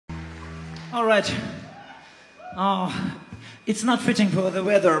All right. Oh, it's not fitting for the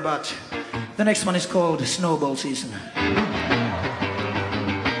weather, but the next one is called Snowball Season.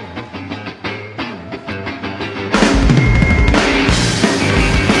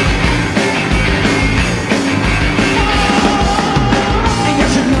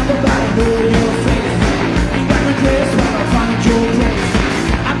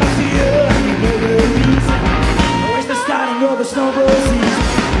 Snowball season,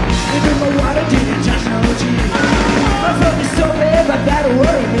 even my water didn't touch no cheese. My throat is so bad, but that don't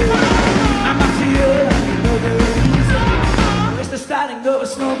worry me. I'm up to you, you know the reason. It's the starting of a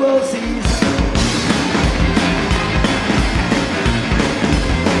snowball season.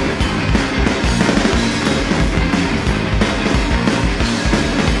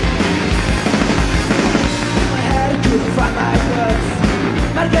 My head couldn't find my guts.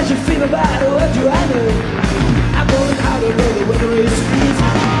 Might get your fever, but what do I know? I'm going out to know the weather is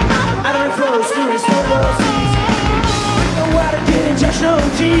freezing. I don't flow through snowball season. No water didn't touch no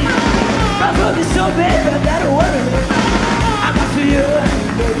cheese. My throat is so bad, but that don't worry me. I'm up for you, you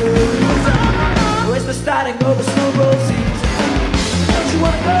know the reason. It's the starting of the snowball season. Don't you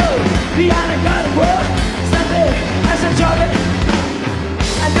wanna go behind a garden wall? Stand there as a target.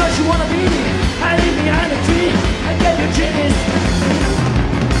 And don't you wanna be hiding behind a tree and get your genius?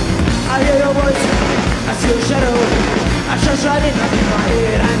 I hear your voice, I see your shadow. I shine shining up in my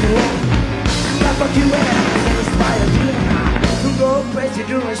head, I'm the one. I fuck you and